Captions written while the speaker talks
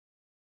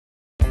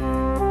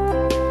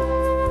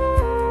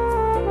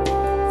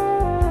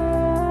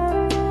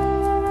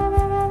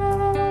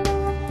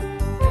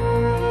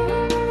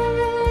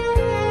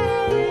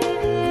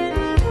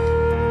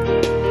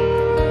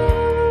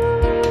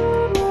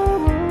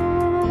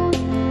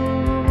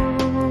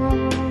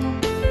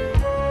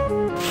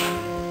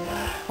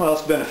Well,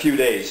 it's been a few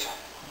days.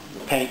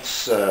 The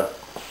paint's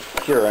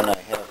here, and I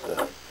have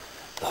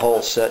the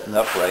hull setting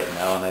up right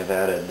now, and I've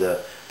added,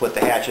 put the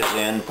hatches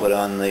in, put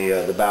on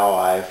the bow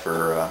eye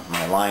for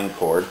my line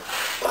cord,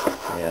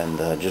 and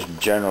just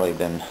generally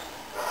been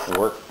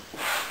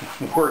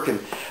working,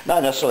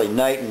 not necessarily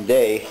night and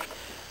day,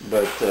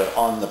 but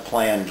on the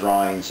plan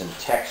drawings and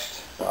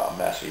text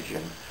message.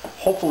 And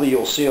hopefully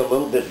you'll see a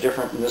little bit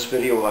different in this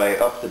video. I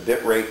upped the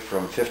bit rate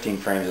from 15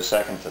 frames a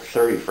second to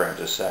 30 frames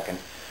a second,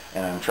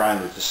 and I'm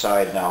trying to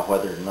decide now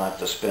whether or not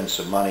to spend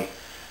some money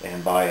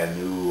and buy a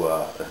new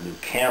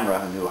camera,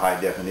 a new high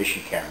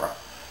definition camera,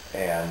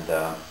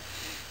 and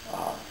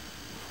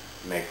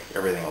make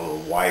everything a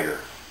little wider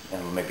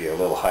and maybe a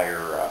little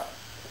higher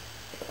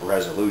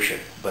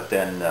resolution. But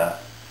then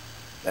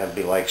that'd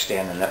be like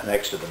standing up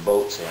next to the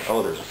boat saying,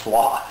 oh, there's a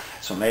flaw.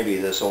 So maybe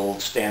this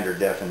old standard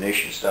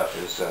definition stuff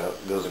is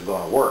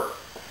going to work.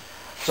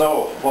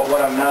 So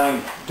what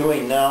I'm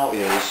doing now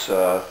is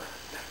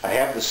I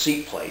have the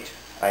seat plate.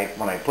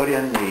 When I put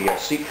in the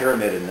seat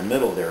pyramid in the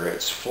middle there,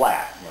 it's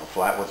flat,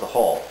 flat with the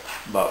hull.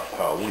 But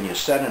when you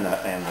set in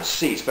a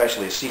seat,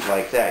 especially a seat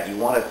like that, you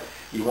want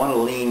to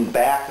lean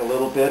back a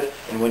little bit,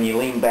 and when you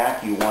lean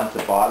back, you want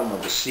the bottom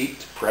of the seat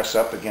to press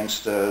up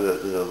against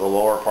the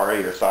lower part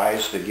of your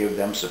thighs to give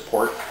them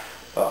support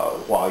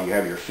while you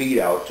have your feet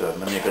out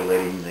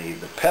manipulating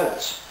the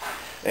pedals.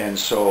 And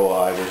so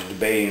I was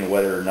debating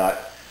whether or not,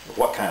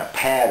 what kind of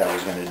pad I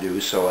was going to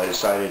do, so I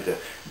decided to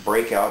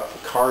break out the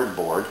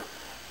cardboard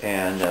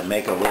and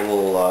make a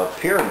little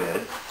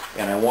pyramid,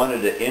 and I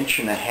wanted 1.5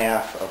 inches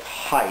of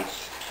height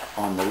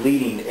on the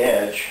leading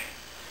edge.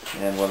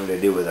 And what did I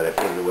do with it? I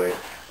put it away.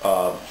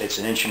 It's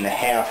 1.5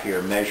 inches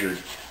here measured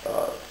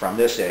from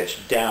this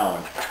edge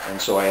down, and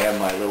so I have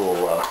my little,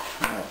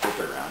 I'm going to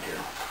flip it around here,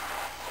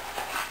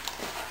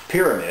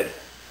 pyramid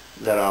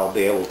that I'll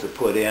be able to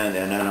put in,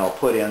 and then I'll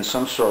put in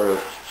some sort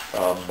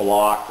of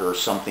block or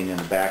something in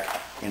the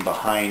back and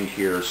behind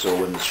here,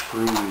 so when the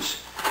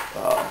screws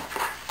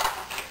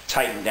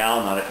tighten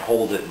down on it and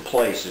hold it in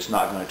place, it's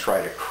not going to try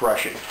to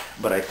crush it.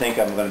 But I think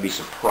I'm going to be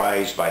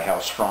surprised by how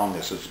strong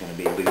this is going to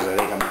be, because I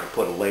think I'm going to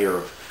put a layer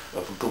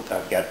of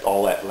I've got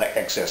all that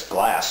excess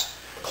glass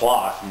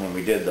cloth, and when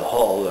we did the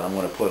hull, I'm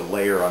going to put a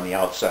layer on the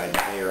outside and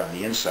a layer on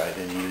the inside,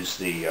 and use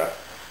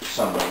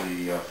some of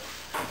the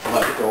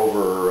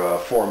leftover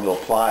 4mm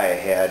ply I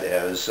had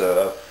as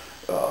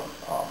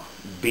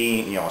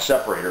beam, a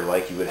separator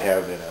like you would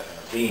have in a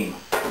beam.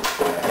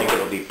 I think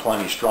it'll be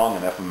plenty strong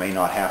enough and may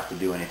not have to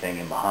do anything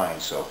in behind.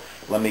 So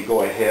let me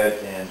go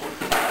ahead, and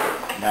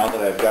now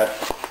that I've got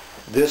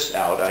this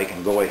out, I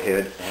can go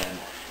ahead and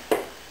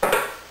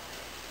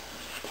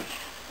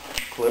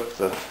clip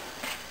the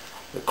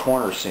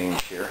corner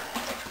seams here,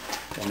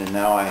 and then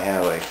now I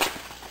have a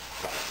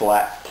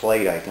flat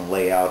plate I can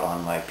lay out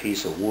on my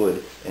piece of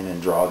wood, and then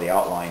draw the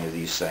outline of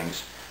these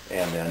things,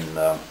 and then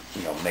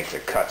make the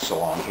cuts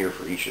along here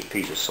for each of the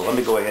pieces. So let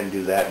me go ahead and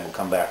do that, and we'll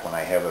come back when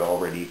I have it all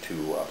ready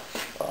to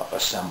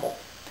assemble.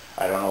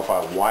 I don't know if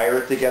I wire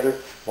it together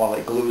while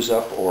it glues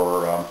up,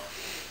 or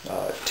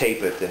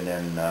tape it and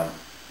then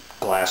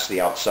glass the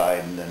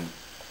outside and then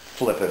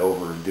flip it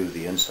over and do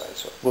the inside.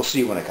 So we'll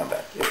see when I come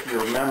back. If you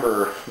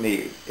remember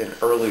me in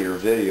earlier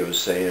videos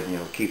saying,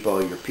 keep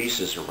all your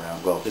pieces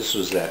around, well, this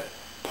was that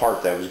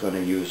part that I was going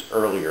to use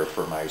earlier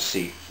for my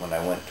seat when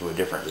I went to a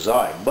different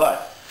design.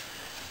 But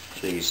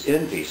these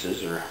end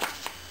pieces are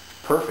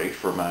perfect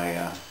for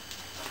my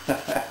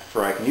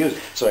for I can use.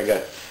 So I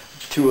got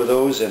 2 of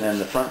those, and then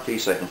the front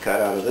piece I can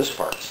cut out of this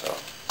part. So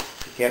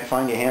if you can't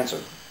find, you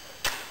handsome.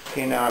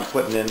 Okay, now I'm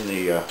putting in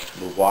the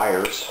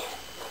wires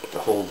to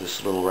hold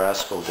this little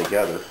rascal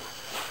together.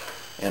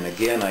 And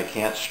again, I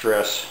can't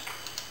stress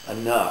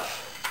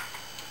enough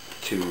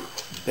to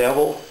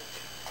bevel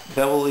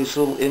these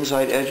little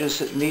inside edges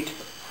that meet.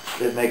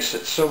 It makes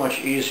it so much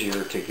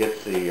easier to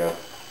get the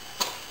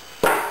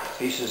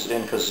pieces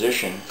in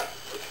position,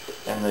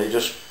 and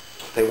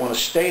they want to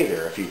stay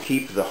there. If you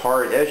keep the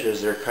hard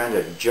edges, they're kind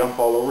of jump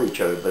all over each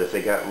other, but if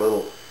they got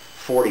little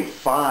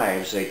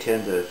 45s, they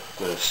tend to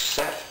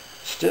set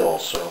still.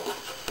 So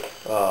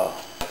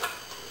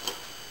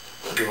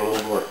do a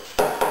little more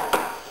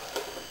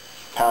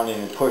pounding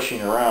and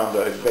pushing around,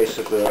 but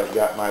basically I've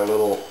got my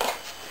little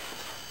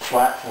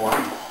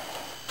platform,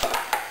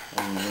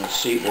 and the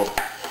seat will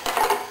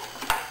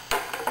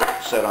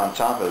set on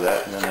top of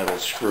that, and then it'll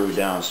screw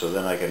down, so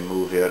then I can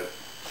move it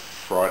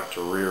front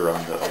to rear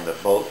on the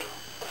boat.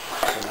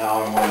 So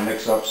now I'm going to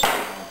mix up some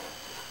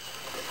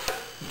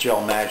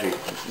Gel Magic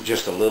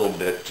just a little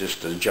bit,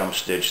 just to jump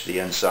stitch the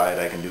inside.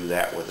 I can do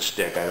that with a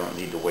stick. I don't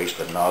need to waste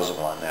a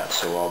nozzle on that,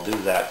 so I'll do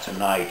that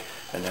tonight,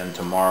 and then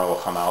tomorrow I'll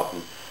come out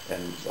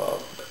and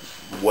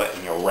wet,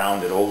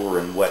 round it over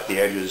and wet the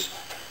edges,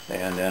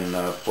 and then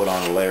put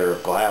on a layer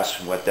of glass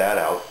and wet that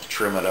out,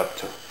 trim it up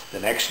to the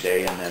next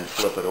day, and then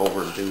flip it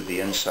over and do the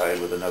inside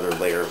with another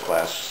layer of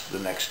glass the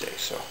next day.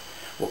 So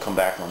we'll come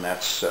back when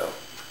that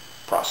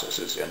process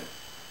is in.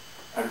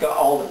 I've got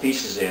all the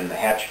pieces in, the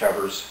hatch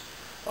covers,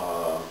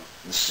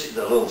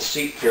 the little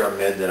seat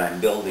pyramid that I'm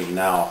building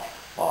now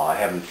I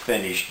haven't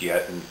finished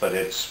yet, but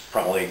it's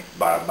probably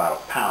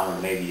about a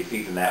pound, maybe if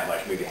even that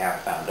much, maybe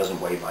half a pound. Doesn't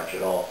weigh much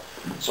at all.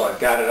 So I've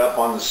got it up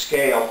on the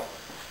scale.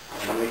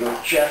 Let me go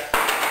check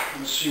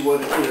and see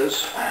what it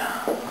is.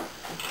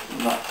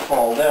 Not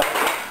fall down.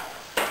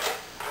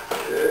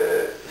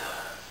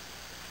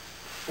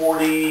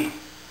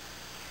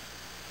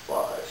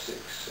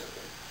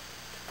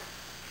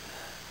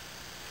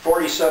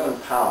 47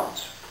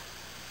 pounds.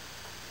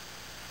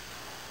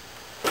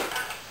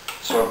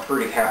 So I'm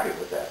pretty happy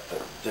with that,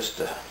 but just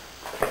in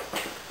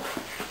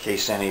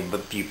case any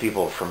of you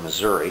people are from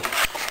Missouri,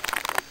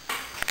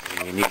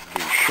 you need to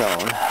be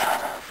shown.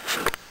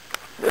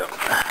 Yep.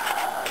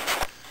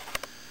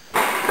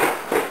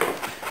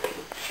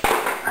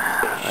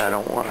 I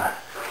don't want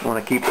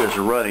to keep this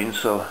running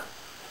so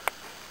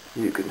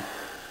you can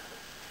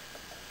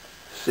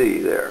see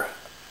there.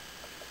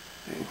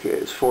 Okay,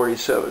 it's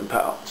 47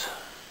 pounds.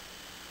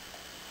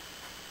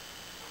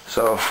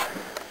 So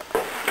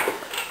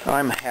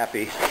I'm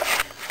happy.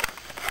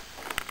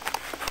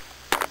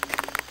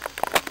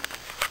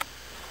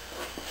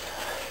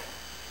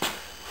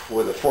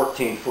 With a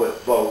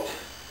 14-foot boat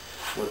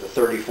with a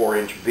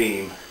 34-inch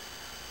beam,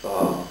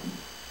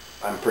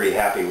 I'm pretty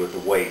happy with the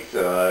weight.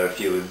 If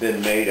you had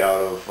been made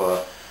out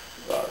of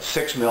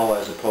 6 mil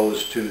as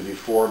opposed to the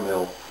 4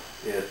 mil,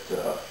 it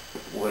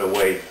would have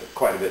weighed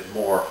quite a bit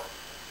more.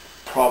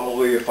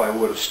 Probably if I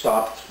would have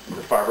stopped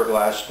the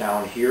fiberglass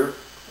down here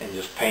and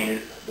just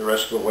painted the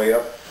rest of the way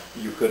up,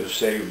 you could have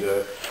saved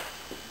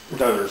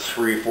another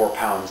 3 or 4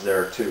 pounds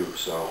there too.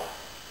 So,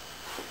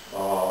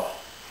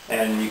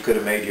 and you could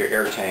have made your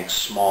air tank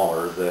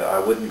smaller. I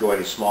wouldn't go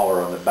any smaller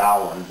on the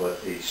bow one,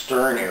 but the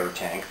stern air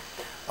tank,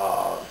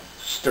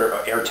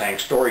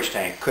 storage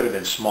tank could have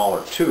been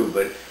smaller too,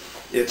 but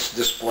it's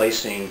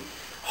displacing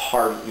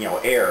hard,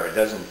 air. It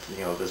doesn't,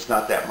 there's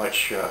not that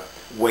much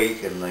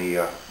weight in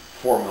the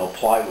 4 mil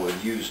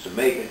plywood used to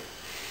make it.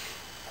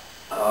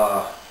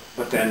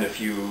 But then if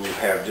you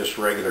have just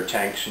regular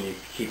tanks and you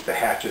keep the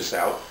hatches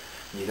out,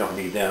 you don't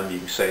need them, you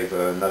can save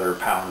another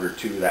pound or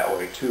 2 that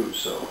way too.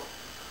 So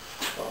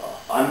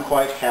I'm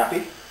quite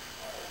happy.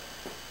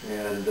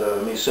 And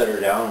let me set her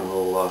down and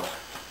we'll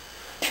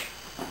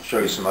show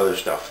you some other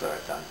stuff that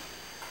I've done.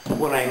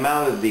 When I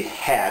mounted the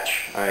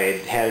hatch,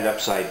 I had it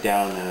upside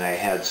down and I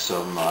had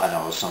some, I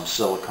don't know, some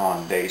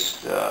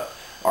silicone-based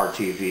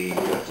RTV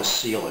to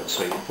seal it.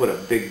 So you put a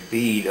big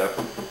bead up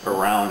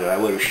around it. I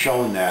would have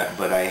shown that,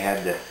 but I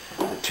had the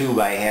tube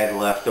I had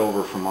left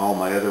over from all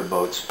my other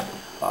boats.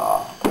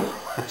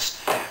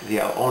 The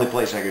only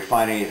place I could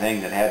find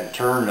anything that hadn't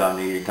turned on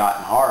me or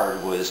gotten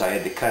hard was I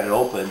had to cut it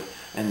open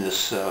in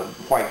this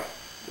white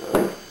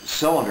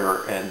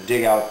cylinder and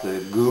dig out the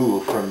goo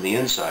from the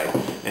inside,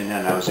 and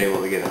then I was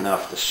able to get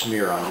enough to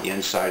smear on the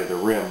inside of the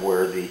rim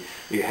where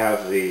you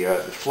have the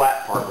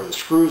flat part where the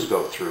screws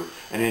go through,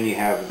 and then you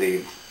have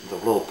the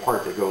little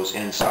part that goes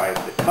inside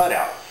the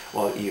cutout.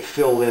 Well, you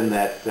fill in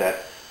that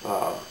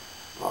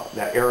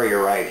area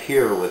right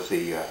here with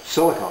the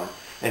silicone,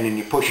 and then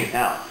you push it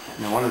down.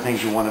 Now, one of the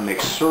things you want to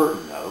make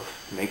certain of,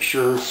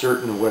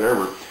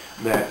 whatever,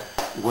 that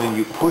when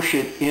you push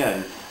it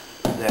in,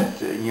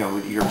 that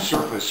your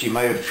surface, you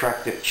might have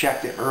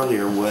checked it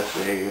earlier with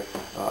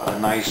a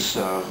nice,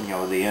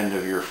 the end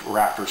of your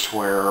rafter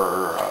square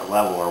or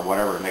level or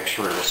whatever, to make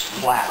sure it's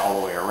flat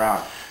all the way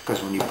around.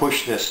 Because when you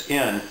push this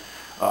in,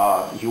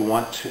 you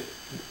want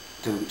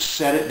to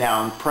set it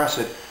down, press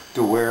it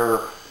to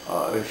where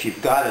if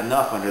you've got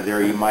enough under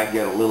there, you might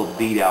get a little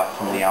bead out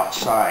from the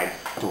outside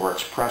to where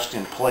it's pressed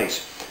in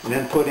place. And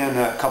then put in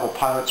a couple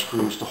pilot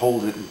screws to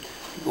hold it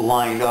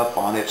lined up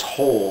on its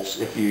holes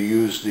if you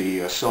use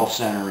the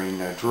self-centering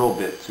drill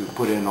bit to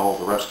put in all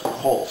the rest of the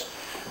holes.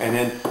 And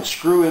then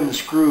screw in the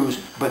screws,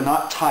 but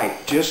not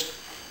tight. Just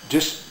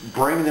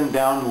bring them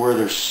down to where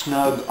they're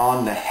snug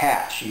on the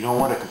hatch. You don't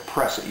want to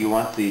compress it. You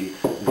want the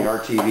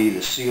RTV,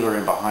 the sealer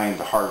in behind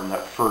to harden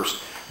up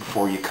first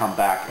before you come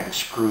back and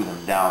screw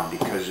them down,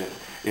 because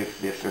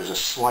if there's a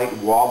slight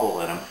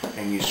wobble in them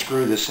and you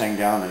screw this thing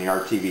down and the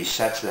RTV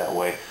sets that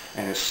way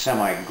and is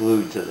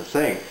semi-glued to the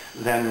thing,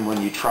 then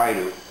when you try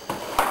to,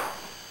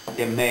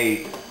 you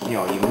may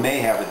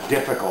have a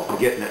difficulty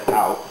getting it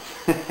out.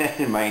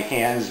 And my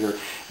hands are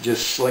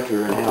just slicker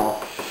than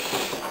hell.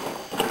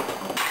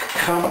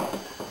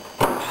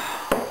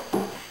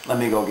 Let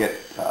me go get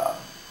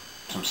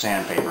some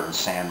sandpaper and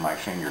sand my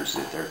fingers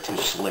if they're too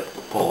slick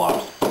to pull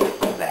off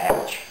the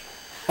hatch.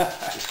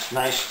 It's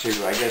nice to,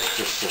 I guess,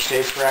 just a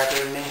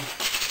safecracker in me.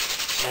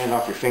 Sand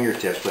off your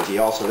fingertips, but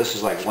this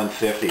is like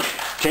 150.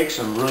 Take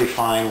some really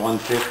fine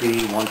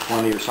 150,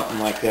 120 or something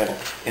like that.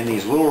 And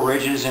these little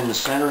ridges in the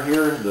center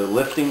here, the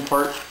lifting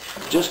part,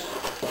 just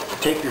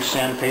take your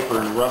sandpaper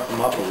and rough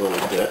them up a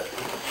little bit.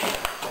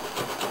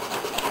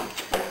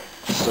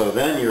 So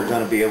then you're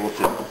going to be able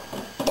to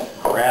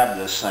grab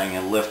this thing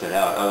and lift it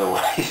out.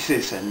 Otherwise,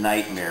 it's a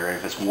nightmare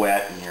if it's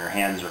wet and your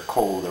hands are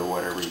cold or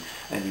whatever,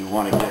 and you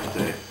want to get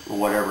to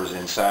whatever's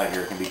inside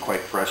here. It can be quite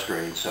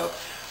frustrating. So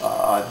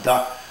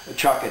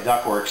Chuck at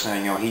Duckworks,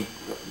 he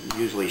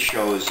usually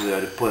shows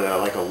to put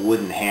like a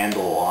wooden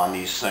handle on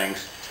these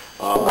things.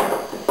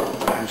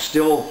 I'm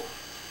still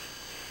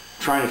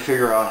trying to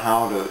figure out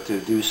how to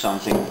do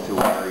something to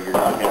where you're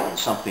not having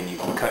something you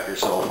can cut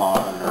yourself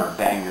on or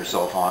bang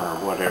yourself on or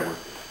whatever.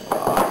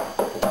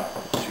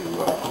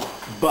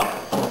 But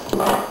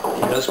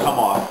it does come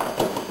off,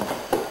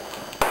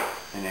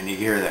 and then you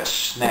hear that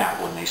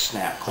snap when they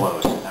snap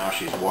closed. Now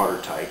she's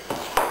watertight,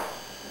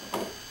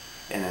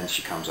 and then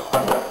she comes off.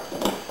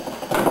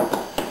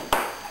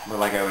 But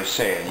like I was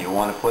saying, you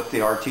want to put the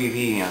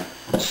RTV in,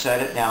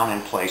 set it down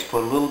in place,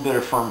 put a little bit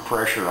of firm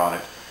pressure on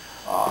it,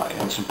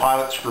 and some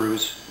pilot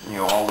screws, you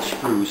know, all the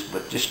screws,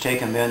 but just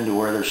take them in to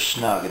where they're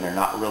snug and they're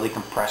not really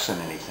compressing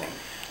anything.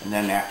 And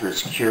then after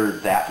it's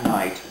cured that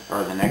night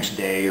or the next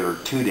day or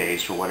 2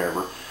 days or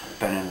whatever,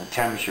 depending on the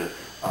temperature,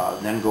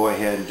 then go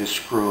ahead and just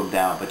screw them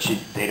down. But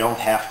they don't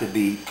have to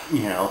be,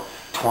 you know,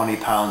 20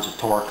 pounds of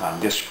torque on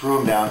them. Just screw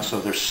them down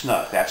so they're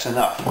snug. That's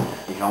enough.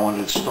 You don't want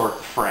to distort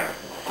the frame.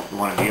 You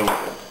want to be able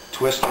to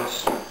twist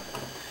this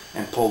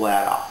and pull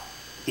that out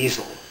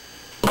easily.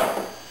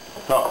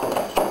 So,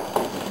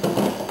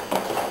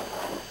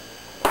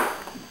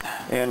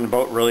 and the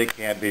boat really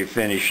can't be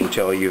finished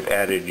until you've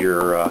added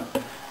your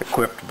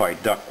equipped by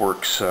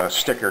Duckworks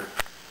sticker.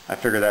 I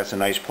figure that's a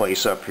nice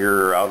place up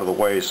here out of the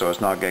way so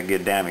it's not going to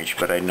get damaged,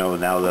 but I know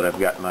now that I've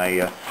got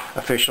my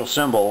official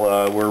symbol,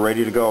 we're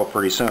ready to go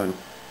pretty soon.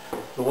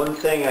 The one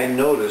thing I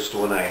noticed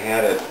when I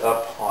had it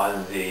up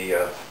on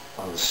the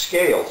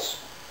scales,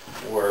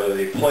 where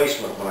the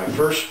placement, when I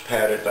first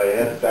had it, I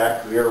had it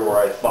back here where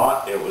I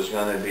thought it was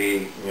going to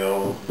be, you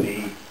know,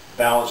 the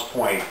balance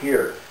point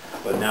here.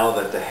 But now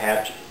that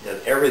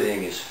that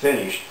everything is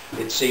finished,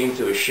 it seemed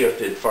to have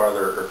shifted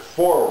farther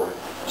forward.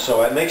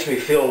 So it makes me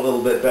feel a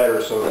little bit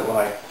better, so that when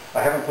I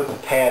haven't put the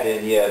pad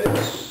in yet,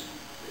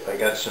 I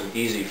got some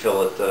easy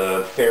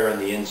fillet fair in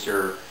the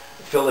insert,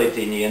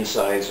 filleting the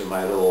insides of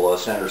my little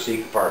center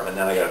seat compartment.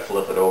 Then I got to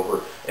flip it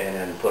over and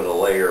then put a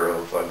layer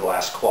of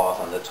glass cloth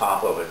on the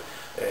top of it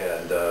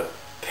and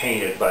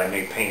paint it. But I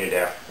may paint it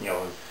after, you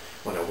know,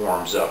 when it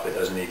warms up. It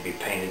doesn't need to be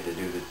painted to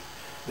do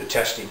the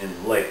testing in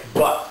the lake.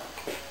 But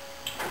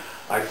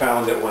I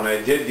found that when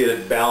I did get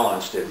it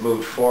balanced, it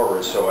moved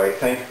forward. So I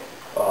think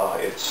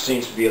it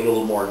seems to be a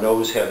little more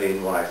nose heavy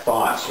than what I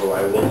thought. So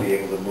I will be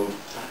able to move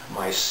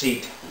my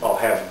seat. I'll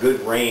have good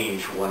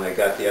range when I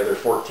got the other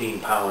 14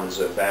 pounds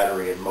of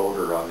battery and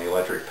motor on the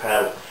electric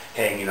paddle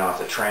hanging off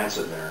the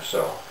transom there.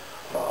 So,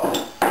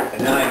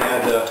 and then I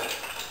had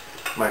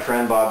my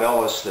friend Bob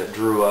Ellis that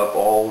drew up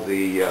all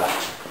the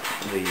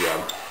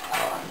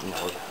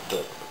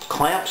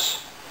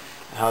clamps,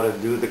 how to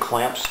do the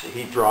clamps.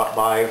 He dropped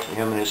by,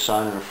 him and his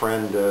son and a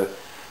friend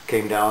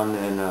came down,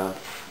 and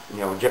you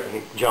know,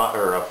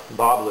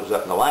 Bob lives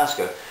up in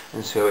Alaska,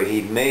 and so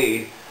he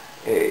made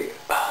a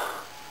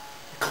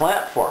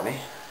clamp for me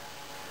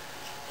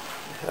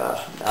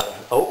out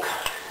of oak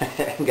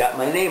and got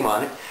my name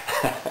on it.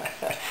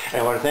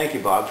 And I want to thank you,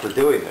 Bob, for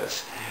doing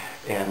this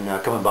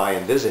and coming by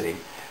and visiting.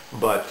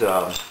 But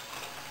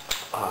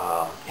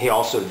he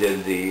also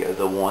did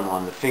the one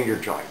on the finger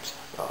joints,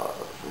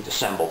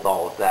 assembled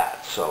all of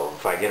that. So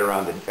if I get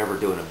around to ever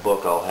doing a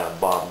book, I'll have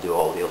Bob do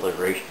all the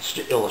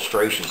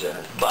illustrations in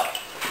it. But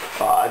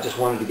I just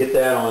wanted to get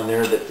that on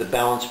there, that the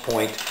balance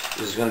point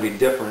is going to be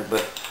different.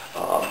 But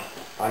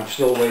I'm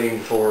still waiting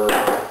for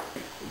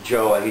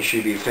Joe. He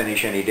should be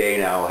finished any day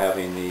now,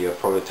 having the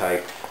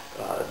prototype.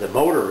 The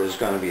motor is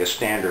going to be a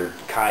standard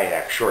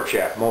kayak short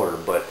shaft motor,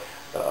 but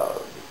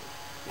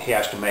he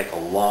has to make a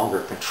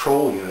longer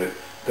control unit,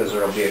 because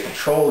there will be a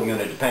control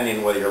unit depending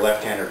on whether you're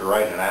left-handed or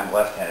right-handed. I'm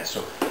left-handed,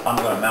 so I'm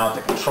going to mount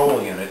the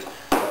control unit.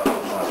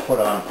 I'm going to put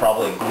on,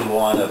 probably glue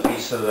on a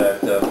piece of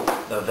that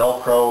the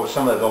Velcro.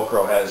 Some of the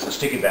Velcro has a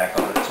sticky back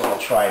on it, so I'll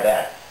try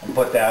that and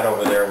put that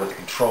over there with the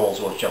controls,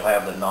 which will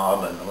have the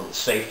knob and a little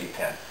safety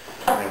pin.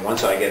 And then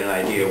once I get an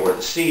idea where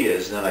the seat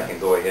is, then I can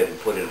go ahead and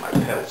put in my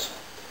pedals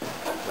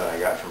that I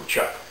got from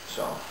Chuck.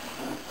 So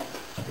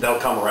that'll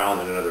come around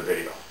in another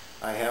video.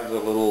 I have the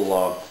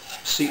little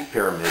seat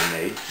pyramid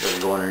made that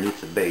will go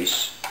underneath the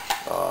base.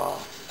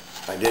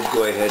 I did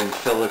go ahead and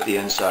fillet the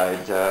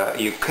inside.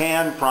 You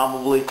can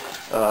probably,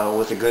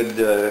 with a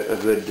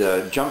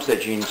good jump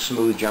stitching,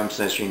 smooth jump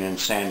stitching and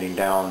sanding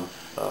down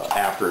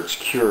after it's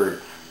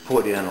cured,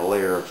 put in a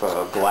layer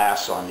of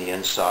glass on the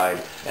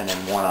inside and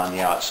then one on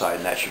the outside,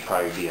 and that should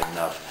probably be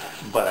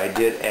enough. But I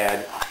did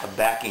add a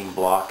backing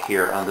block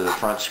here under the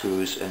front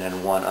screws and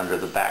then one under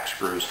the back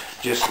screws,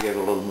 just to give it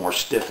a little more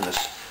stiffness.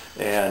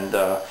 And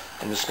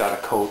it's got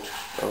a coat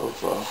of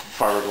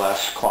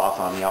fiberglass cloth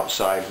on the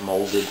outside,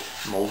 molded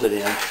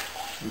in.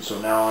 And so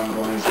now I'm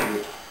going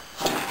to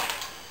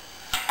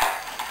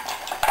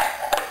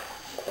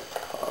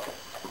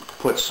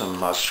put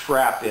some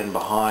scrap in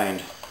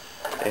behind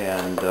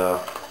and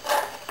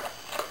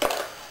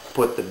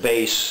put the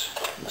base,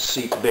 the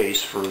seat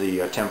base for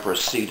the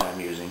Tempest seat I'm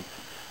using,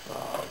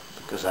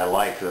 because I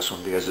like this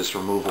one because it's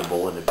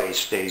removable and the base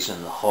stays in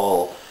the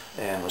hull.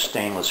 And with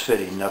stainless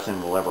fitting,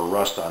 nothing will ever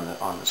rust on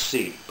the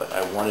seat. But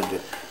I wanted to,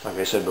 like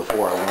I said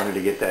before, I wanted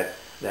to get that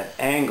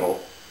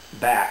angle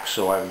back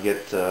so I would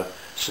get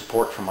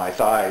support from my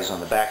thighs on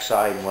the back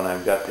side when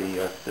I've got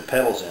the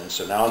pedals in.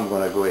 So now I'm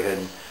going to go ahead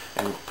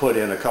and put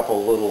in a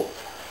couple little,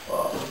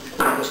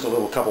 just a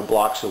little couple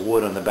blocks of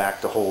wood on the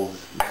back to hold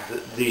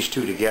these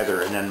two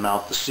together, and then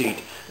mount the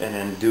seat, and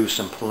then do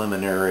some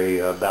preliminary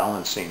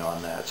balancing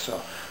on that.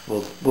 So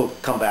we'll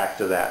come back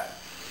to that.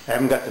 I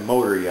haven't got the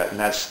motor yet, and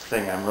that's the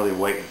thing I'm really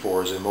waiting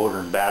for, is a motor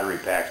and battery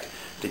pack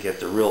to get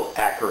the real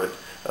accurate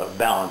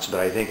balance.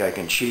 But I think I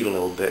can cheat a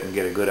little bit and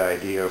get a good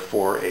idea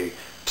for a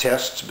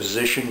test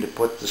position to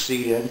put the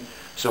seat in,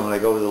 so when I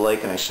go to the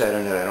lake and I set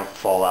in it, I don't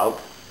fall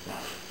out.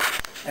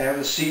 I have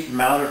the seat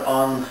mounted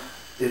on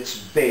its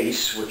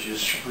base, which is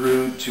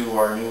screwed to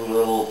our new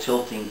little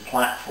tilting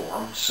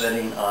platform,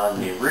 sitting on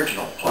the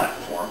original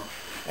platform.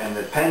 And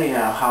depending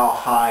on how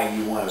high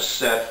you want to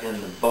set in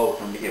the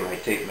boat, let me get my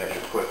tape measure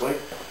quickly,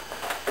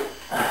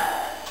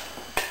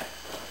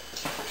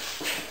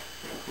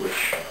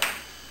 which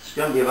is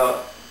going to be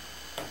about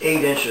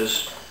 8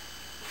 inches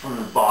from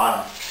the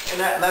bottom. And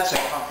that's a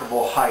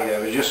comfortable height. I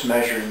was just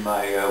measuring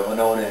my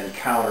Winona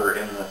Encounter,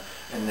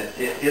 and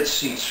it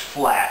seats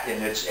flat,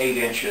 and it's 8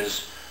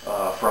 inches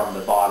from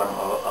the bottom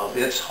of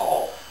its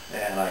hull.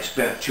 And I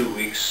spent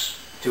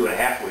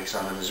 2.5 weeks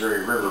on the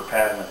Missouri River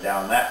paddling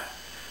down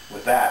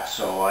with that,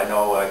 so I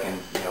know I can,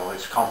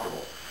 it's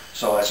comfortable.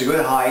 So it's a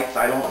good height.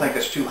 I don't think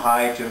it's too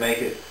high to make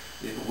it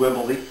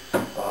wibbly.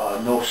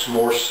 No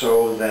more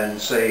so than,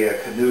 say, a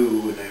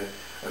canoe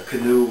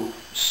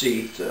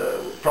seat.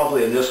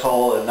 Probably in this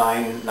hull, a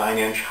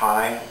 9-inch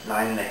high,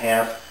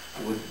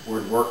 9.5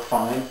 would work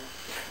fine.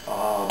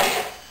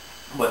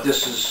 But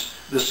this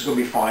is going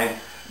to be fine.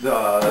 They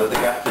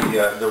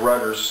got the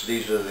rudders.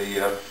 These are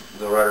the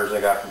rudders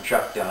I got from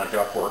Chuck down at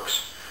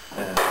Duckworks,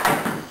 and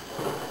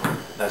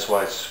that's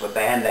why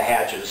and the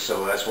hatches.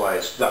 So that's why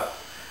it's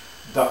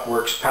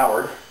Duckworks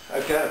powered.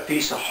 I've got a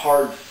piece of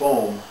hard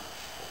foam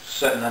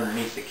sitting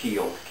underneath the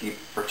keel to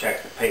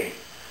protect the paint,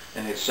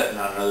 and it's sitting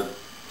on another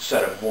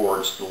set of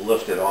boards to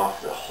lift it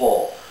off the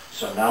hull.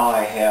 So now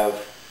I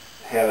have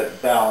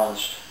it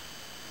balanced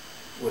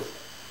with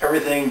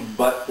everything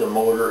but the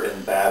motor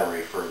and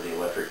battery for the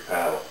electric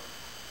paddle.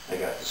 I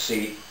got the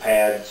seat,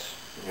 pads,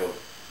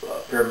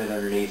 pyramid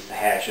underneath, the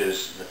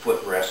hatches, the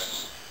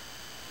footrests,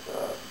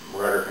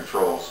 rudder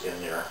controls in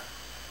there,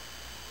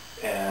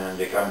 and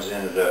it comes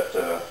in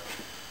at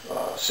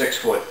 6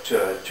 foot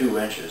 2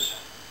 inches,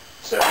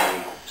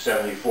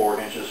 74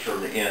 inches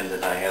from the end,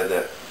 and I had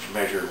that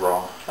measured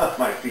wrong on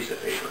my piece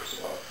of paper,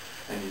 so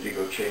I need to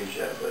go change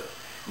that. But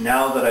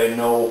now that I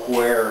know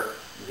where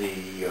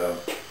the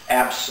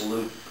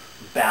absolute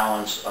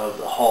balance of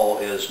the hull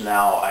is,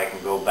 now I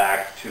can go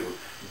back to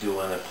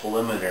doing a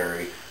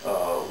preliminary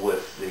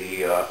with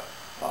the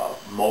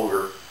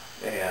motor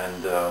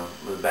and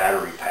the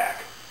battery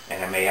pack,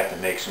 and I may have to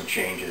make some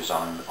changes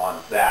on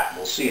that.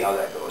 We'll see how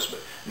that goes, but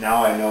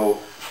now I know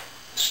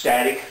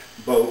static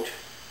boat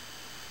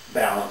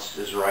balance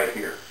is right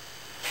here.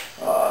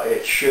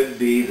 It should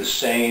be the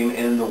same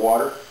in the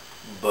water,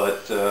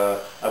 but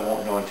I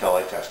won't know until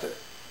I test it.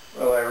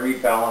 Well, I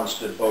rebalanced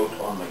the boat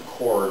on the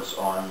cords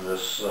on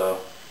this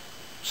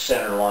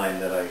center line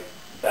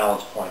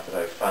balance point that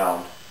I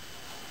found,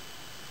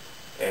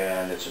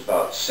 and it's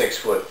about 6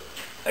 foot.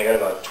 I got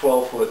about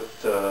 12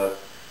 foot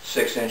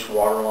 6 inch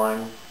water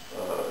line,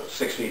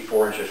 6 feet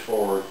 4 inches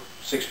forward,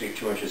 6 feet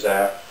 2 inches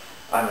aft.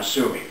 I'm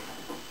assuming,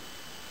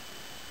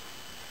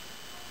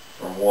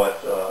 from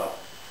what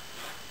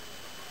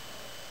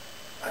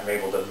I'm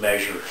able to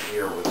measure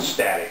here with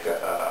static.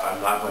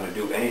 I'm not going to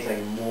do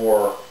anything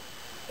more.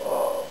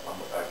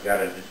 I've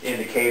got an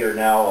indicator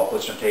now. I'll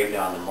put some tape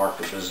down to mark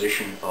the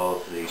position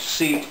of the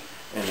seat,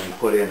 and then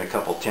put in a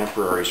couple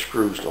temporary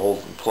screws to hold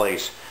it in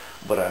place.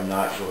 But I'm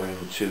not going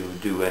to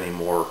do any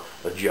more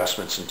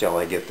adjustments until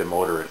I get the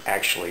motor and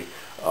actually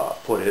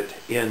put it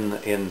in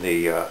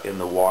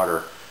the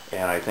water.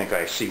 And I think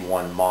I see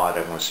one mod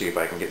I'm going to see if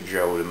I can get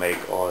Joe to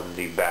make on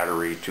the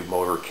battery to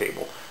motor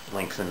cable,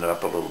 lengthen it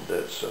up a little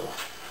bit. So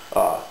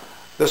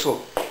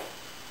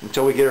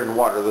until we get her in the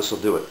water, this will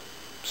do it.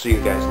 See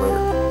you guys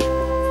later.